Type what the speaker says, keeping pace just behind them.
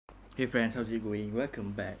Hey friends, how's it going? Welcome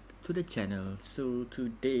back to the channel. So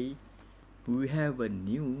today we have a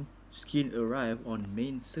new skin arrive on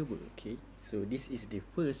main server. Okay, so this is the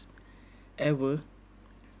first ever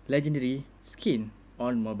legendary skin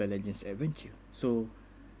on Mobile Legends Adventure. So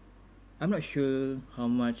I'm not sure how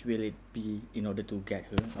much will it be in order to get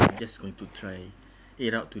her. I'm just going to try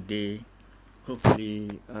it out today.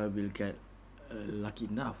 Hopefully I will get lucky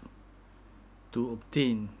enough to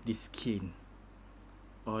obtain this skin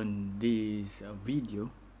on this video.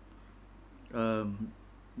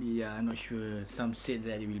 Yeah, I'm not sure. Some said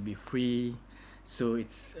that it will be free, so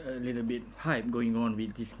it's a little bit hype going on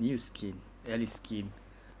with this new skin, Alice skin.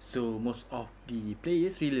 So most of the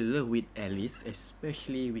players really love with Alice,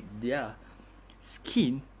 especially with their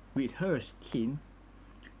skin, with her skin.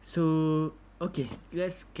 So okay,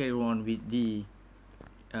 let's carry on with the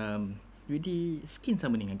skin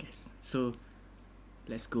summoning, I guess. So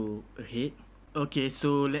let's go ahead. Okay,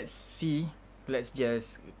 so let's see. Let's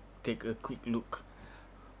just take a quick look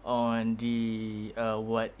on the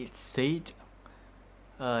what it said.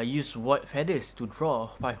 Use white feathers to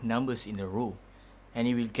draw 5 numbers in a row, and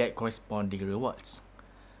you will get corresponding rewards.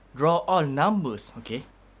 Draw all numbers. Okay,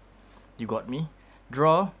 you got me.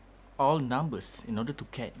 Draw all numbers in order to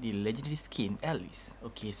get the legendary skin Alice.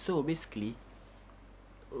 Okay, so basically,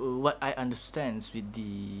 what I understand with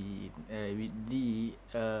the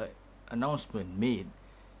announcement made,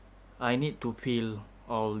 I need to fill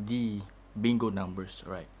all the bingo numbers,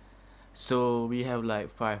 right? So we have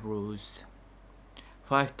like 5 rows,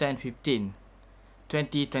 5, 10, 15,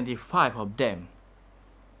 20, 25 of them.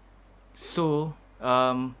 So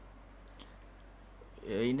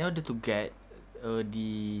in order to get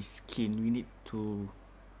the skin, we need to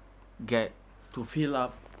fill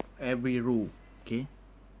up every row. Okay,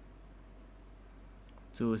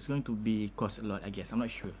 so it's going to be cost a lot, I guess. I'm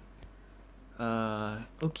not sure.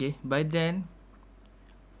 Okay, by then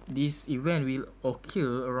this event will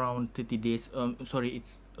occur around 30 days. Sorry,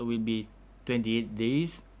 it's will be 28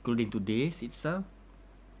 days including today's itself,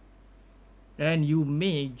 and you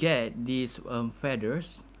may get these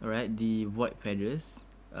feathers, alright, the white feathers,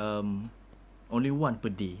 only one per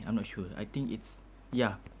day. I'm not sure. I think it's,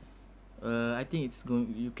 yeah, I think it's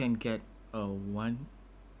going, you can get one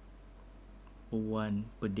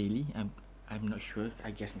per daily. I'm not sure.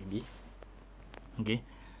 I guess maybe. Okay,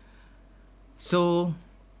 so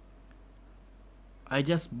I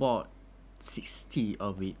just bought 60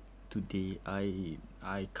 of it today.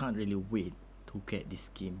 I can't really wait to get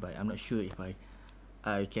this skin, but I'm not sure if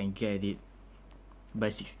I can get it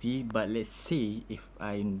by 60. But let's say if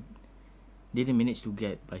I didn't manage to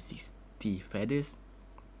get by 60 feathers,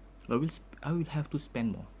 I will have to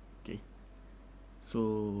spend more. Okay,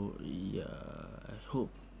 so yeah, I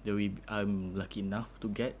hope that I'm lucky enough to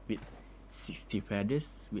get with 60 feathers,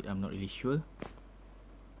 which I'm not really sure.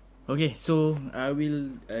 Okay, so I will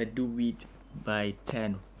do it by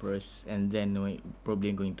 10 first, and then probably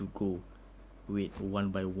I'm going to go with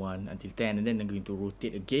 1 by 1 until 10, and then I'm going to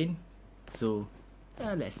rotate again. So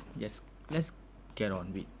let's get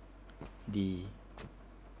on with the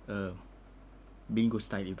bingo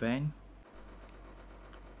style event.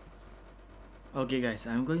 Okay guys,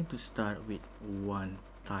 I'm going to start with 1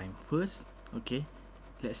 time first. Okay,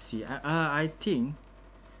 let's see. I think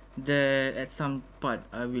that at some part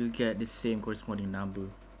I will get the same corresponding number.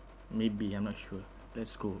 Maybe, I'm not sure.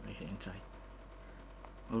 Let's go ahead and try.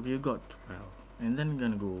 Okay, you got 12, and then I'm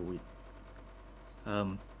gonna go with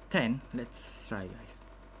 10. Let's try, guys.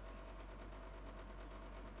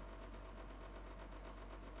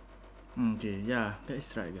 Okay, yeah,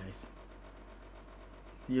 let's try, guys.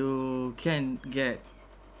 You can get,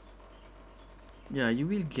 yeah, you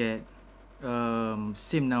will get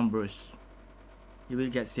same numbers. You will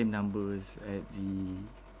get same numbers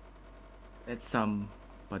at some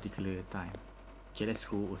particular time. Okay, let's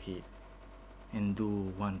go ahead and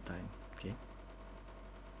do 1 time. Okay,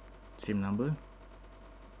 same number,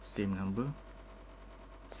 same number,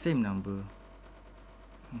 same number.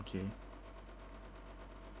 Okay,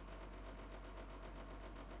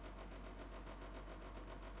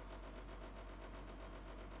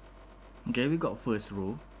 okay, we got first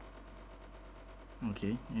row.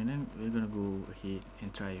 Okay, and then we're gonna go ahead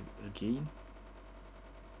and try again,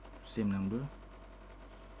 same number.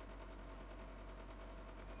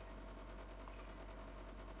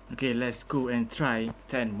 Okay, let's go and try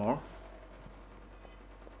 10 more.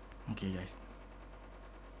 Okay guys,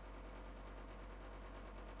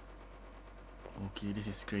 okay, this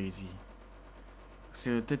is crazy.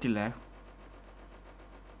 So 30 left.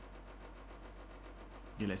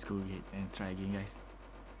 Okay, let's go ahead and try again, guys.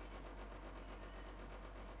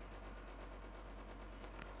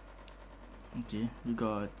 Okay, you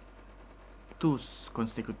got two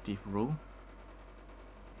consecutive row.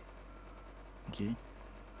 Okay.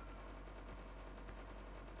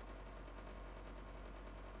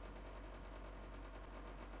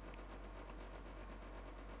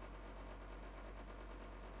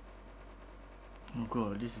 Oh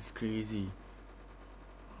god, this is crazy.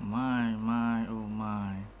 My, oh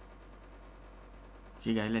my.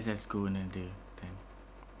 Okay guys, let's just go another then.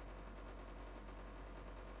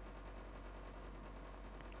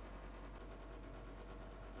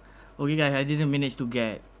 Okay guys, I didn't manage to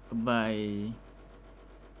get by.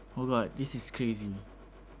 Oh god, this is crazy.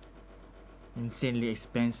 Insanely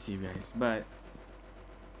expensive guys. But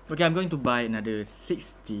okay, I'm going to buy another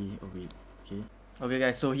 60 of it. Okay. Okay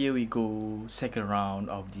guys, so here we go. Second round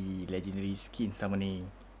of the legendary skin summoning.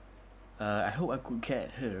 I hope I could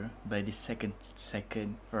get her by the second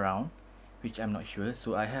round, which I'm not sure.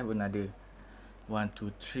 So I have another 1,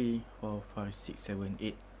 2, 3, 4, 5, 6, 7,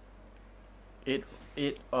 8,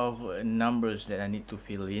 8 of numbers that I need to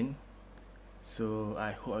fill in. So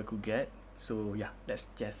I hope I could get. So yeah, let's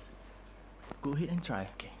just go ahead and try.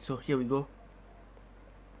 Okay, so here we go.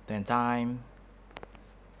 10 time.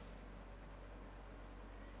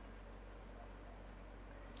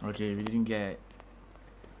 Okay, we didn't get.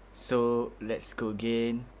 So let's go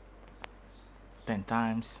again. 10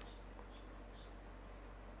 times.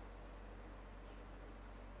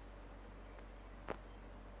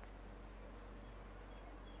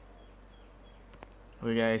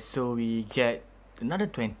 Okay guys, so we get another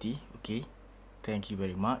 20. Okay, thank you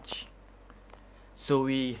very much. So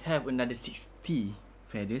we have another 60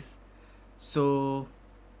 feathers. So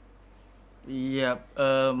yep,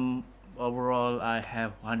 overall I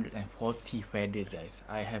have 140 feathers guys.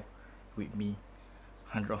 I have with me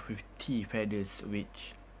 150 feathers,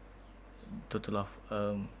 which total of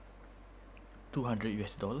 200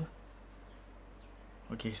 US dollar.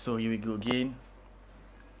 Okay, so here we go again.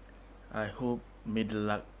 I hope may the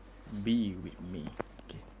luck be with me.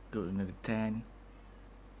 Okay, go another 10.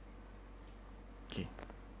 Okay.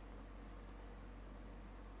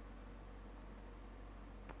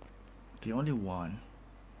 Okay, only one.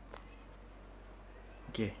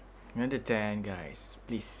 Okay, another 10 guys.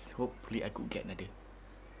 Please, hopefully I could get another.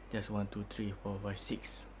 Just 1, 2, 3, 4, 5,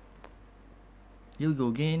 6. Here we go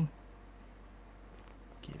again.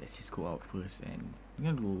 Okay, let's just go out first and I'm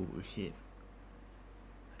gonna go ahead.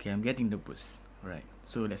 Okay, I'm getting the boost. Alright,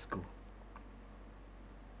 so let's go.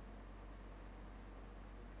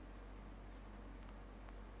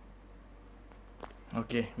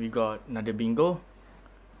 Okay, we got another bingo.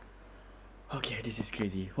 Okay, this is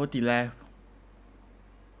crazy. 40 left.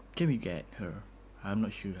 Can we get her? I'm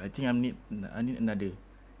not sure. I think I need another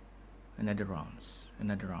round,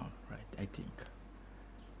 right? I think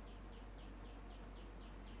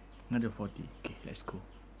another 40. Okay, let's go.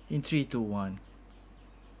 In 3, 2, 1.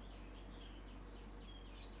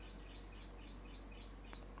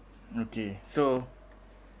 Okay, so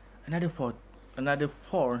another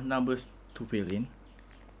four numbers to fill in.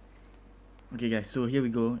 Okay guys, so here we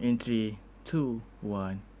go. In 3, 2,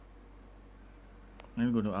 1.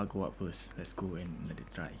 I'm gonna go up first. Let's go and let it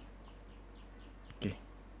try. Okay.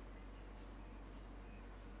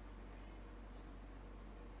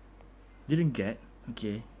 Didn't get.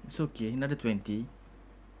 Okay, it's okay. Another 20.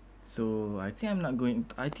 So I think I'm not going.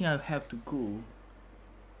 I think I have to go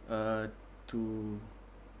to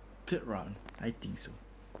third round. I think so.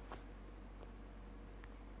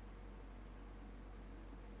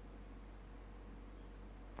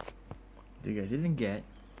 You guys didn't get.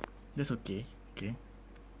 That's okay. Okay.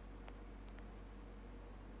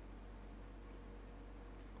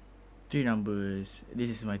 Three numbers. This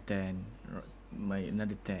is my 10. My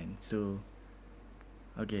another 10. So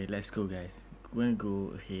okay, let's go guys. We're gonna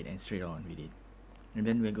go ahead and straight on with it. And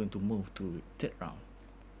then we're going to move to third round.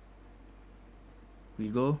 We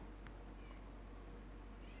go.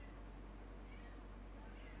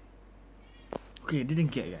 Okay, didn't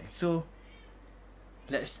get guys. So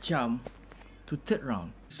let's jump to third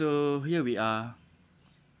round. So here we are,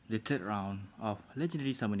 the third round of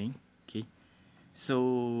legendary summoning. Okay,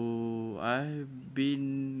 so I've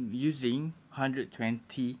been using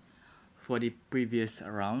 120 for the previous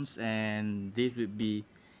rounds, and this would be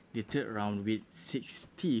the third round with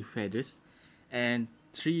 60 feathers and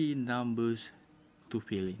 3 numbers to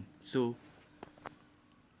fill in. So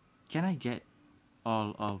can I get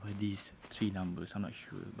all of these 3 numbers? I'm not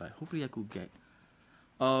sure, but hopefully I could get,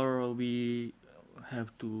 or we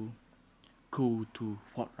have to go to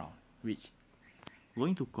fourth round, which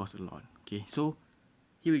going to cost a lot. Okay, so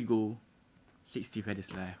here we go. 60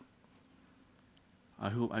 feathers left. I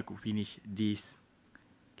hope I could finish this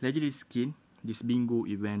legendary skin. This bingo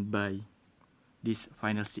event by this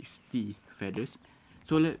final 60 feathers.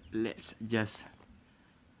 So let's just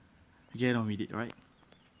get on with it, right?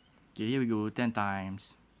 Okay, here we go, 10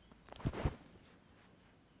 times.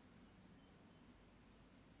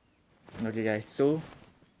 Okay guys, so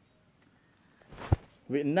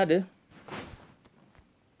with another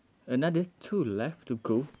 2 left to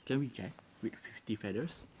go, can we get with 50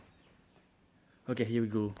 feathers? Okay, here we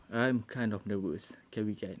go. I'm kind of nervous. Can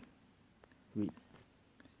we get with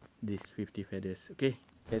these 50 feathers? Okay,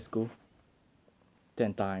 let's go.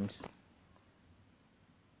 10 times.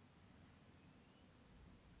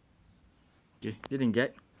 Okay, didn't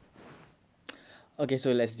get. Okay,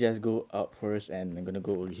 so let's just go out first and I'm gonna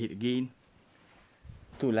go hit again.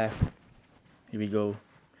 2 left. Here we go.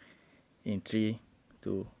 In 3,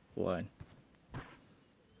 2, 1.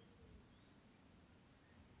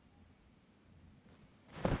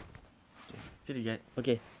 Okay, still get.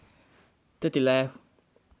 Okay, 30 left.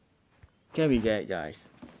 Can we get, guys?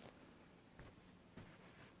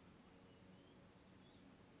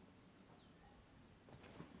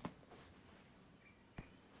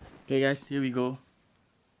 Okay guys, here we go.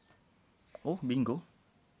 Oh, bingo.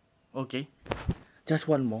 Okay, just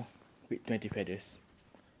one more with 20 feathers.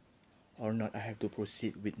 Or not, I have to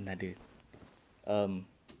proceed with another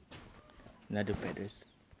feathers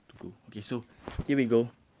to go. Okay, so here we go.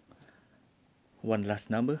 One last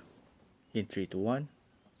number in 3, 2, 1.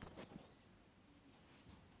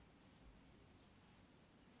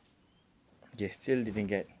 Okay, still didn't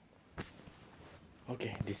get.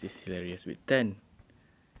 Okay, this is hilarious with 10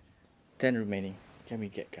 remaining. Can we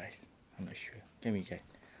get, guys? I'm not sure. Can we get?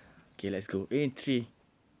 Okay, let's go in 3,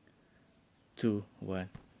 2, 1.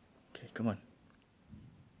 Okay, come on.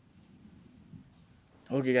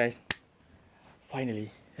 Okay guys,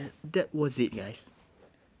 finally, that was it guys.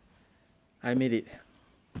 I made it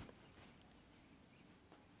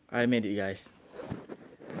guys.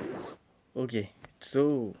 Okay,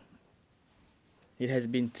 so it has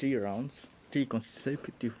been 3 rounds, 3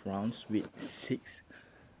 consecutive rounds with 6,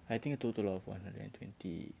 I think a total of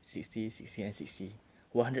 120, 60, 60 and 60,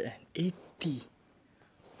 180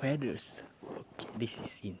 feathers. Okay, this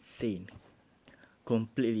is insane,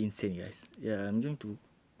 completely insane guys. Yeah, I'm going to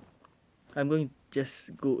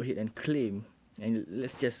just go ahead and claim, and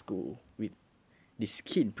let's just go with the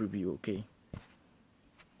skin preview. Okay,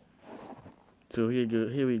 so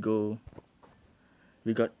here we go.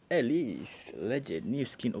 We got Alice Legend, new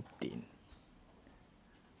skin obtained.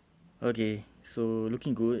 Okay, so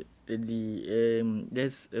looking good.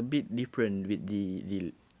 There's a bit different with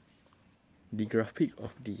the graphic of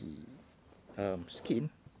the skin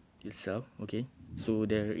itself. Okay, so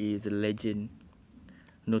there is a legend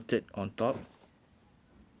noted on top.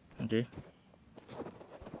 Okay,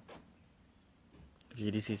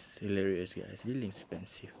 this is hilarious guys, really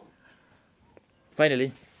expensive.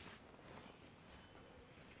 Finally,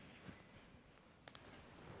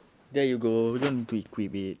 there you go. We're going to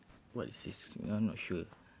equip it. What is this? I'm not sure.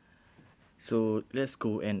 So let's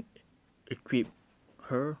go and equip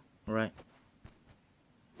her, right?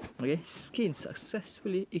 Okay, skin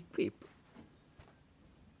successfully equipped.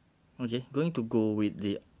 Okay, going to go with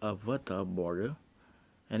the avatar border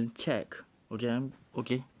and check. Okay,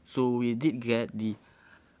 okay. So we did get the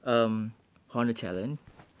honor challenge.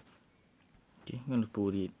 Okay, I'm gonna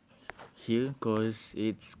put it here because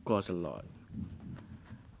it's cost a lot.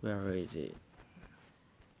 Where is it?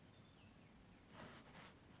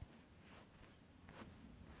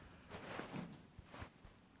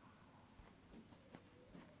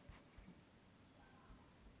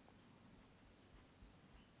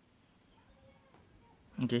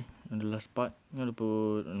 Okay, on the last part, I'm gonna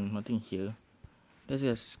put nothing here. Let's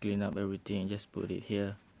just clean up everything and just put it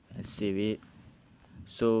here and save it.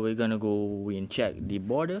 So we're gonna go and check the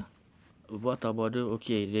border, water border.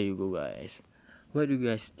 Okay, there you go guys. What do you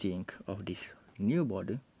guys think of this new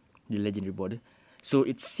border, the legendary border? So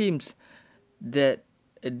it seems that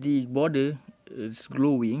the border is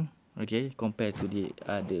glowing, okay, compared to the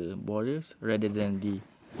other borders, rather than the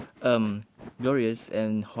glorious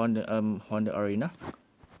and Honda arena.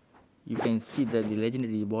 You can see that the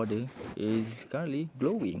legendary border is currently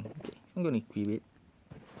glowing. Okay, I'm gonna equip it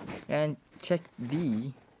and check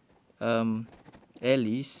the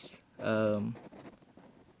Alice,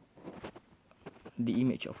 the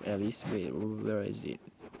image of Alice. Where is it?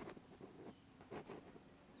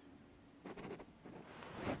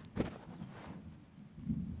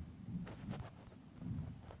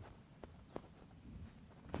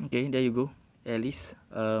 Okay, there you go, Alice.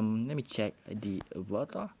 Let me check the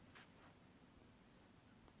avatar.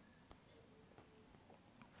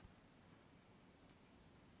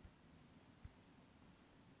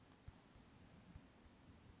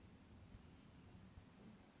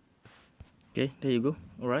 Okay, there you go.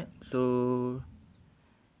 Alright, so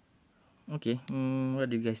okay, what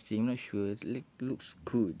do you guys think? I'm not sure. It looks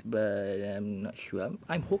good, but I'm not sure.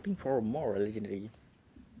 I'm hoping for more legendary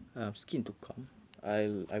skin to come. I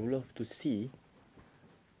would love to see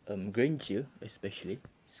Granger especially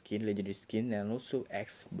skin, legendary skin, and also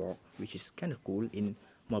X-Borg, which is kind of cool in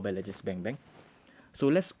Mobile Legends Bang Bang. So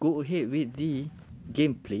let's go ahead with the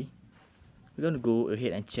gameplay. We're gonna go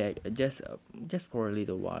ahead and check just for a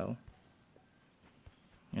little while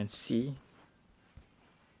and see.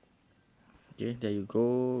 Okay, there you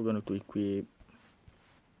go. We're gonna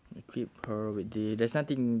equip her with the. There's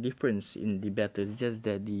nothing difference in the battle. It's just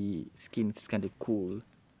that the skin is kind of cool.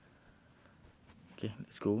 Okay,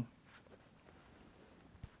 let's go.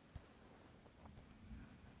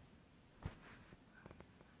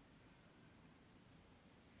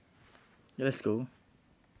 Yeah, let's go.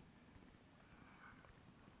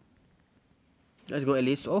 Let's go,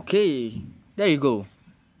 Alice. Okay, there you go.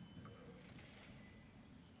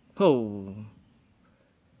 Oh,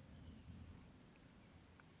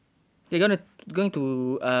 they're going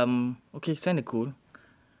to Okay, kind of cool.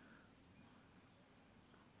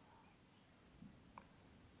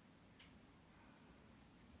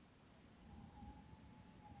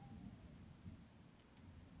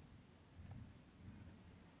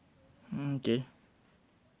 Okay.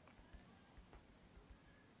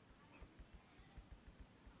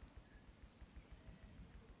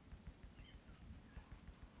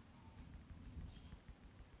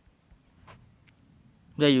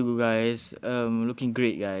 There you go, guys. Looking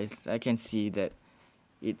great, guys. I can see that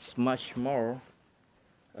it's much more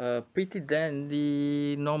pretty than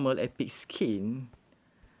the normal epic skin.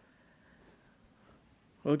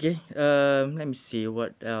 Okay, let me see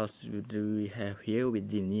what else do we have here with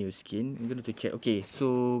the new skin. I'm going to check. Okay,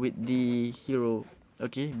 so with the hero,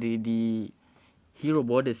 okay, the hero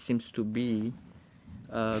border seems to be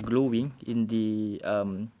glowing in the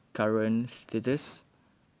current status.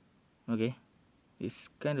 Okay, it's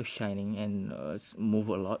kind of shining and move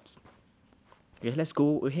a lot. Okay, let's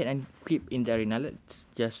go ahead and keep in the arena. Let's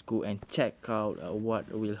just go and check out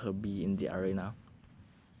what will her be in the arena.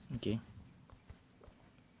 Okay,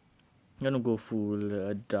 I'm gonna go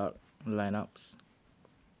full dark lineups.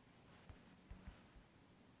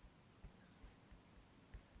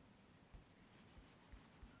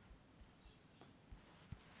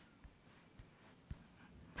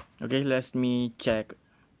 Okay, let me check.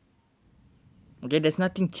 Okay, there's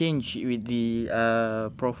nothing changed with the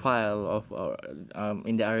profile of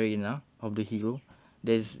in the arena of the hero.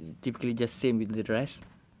 There's typically just same with the rest.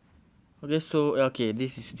 Okay, so okay,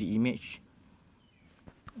 this is the image.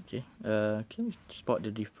 Okay, can we spot the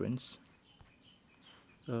difference?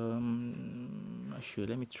 Not sure.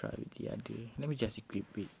 Let me try with the other. Let me just equip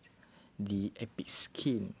with the epic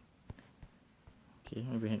skin. Okay,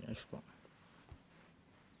 maybe I can export.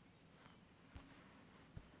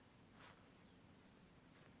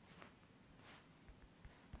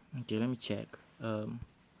 Okay, let me check.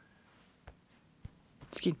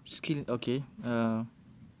 Skin. Okay.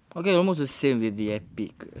 Okay, almost the same with the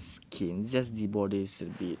epic skin. Just the border is a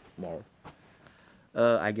bit more.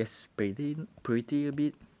 I guess pretty a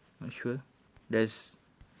bit. Not sure. There's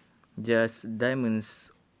just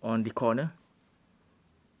diamonds on the corner.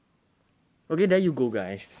 Okay, there you go,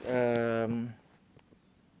 guys.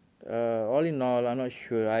 All in all, I'm not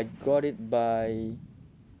sure. I got it by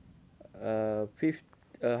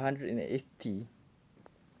 180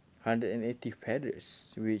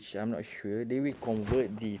 feathers, which I'm not sure. They will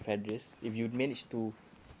convert the feathers if you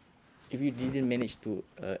didn't manage to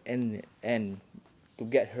end to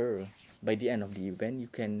get her by the end of the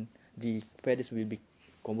event. The feathers will be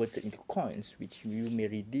converted into coins, which you may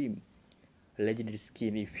redeem a legendary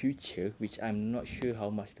skin in future, which I'm not sure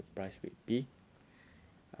how much the price will be.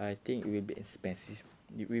 I think it will be expensive.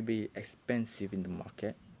 It will be expensive in the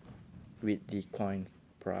market with the coin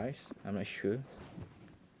price. I'm not sure.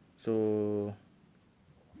 So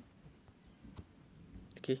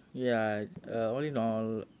okay, yeah. All in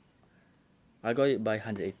all, I got it by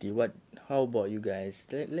 180. How about you guys?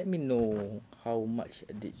 Let me know how much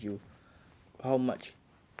how much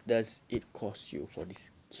does it cost you for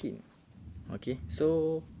this skin? Okay,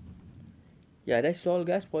 so yeah, that's all,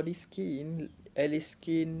 guys, for this skin. Alice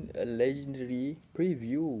skin legendary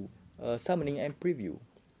preview, summoning and preview.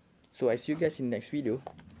 So I see you guys in the next video.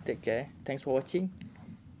 Take care. Thanks for watching.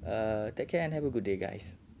 Take care and have a good day,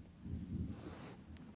 guys.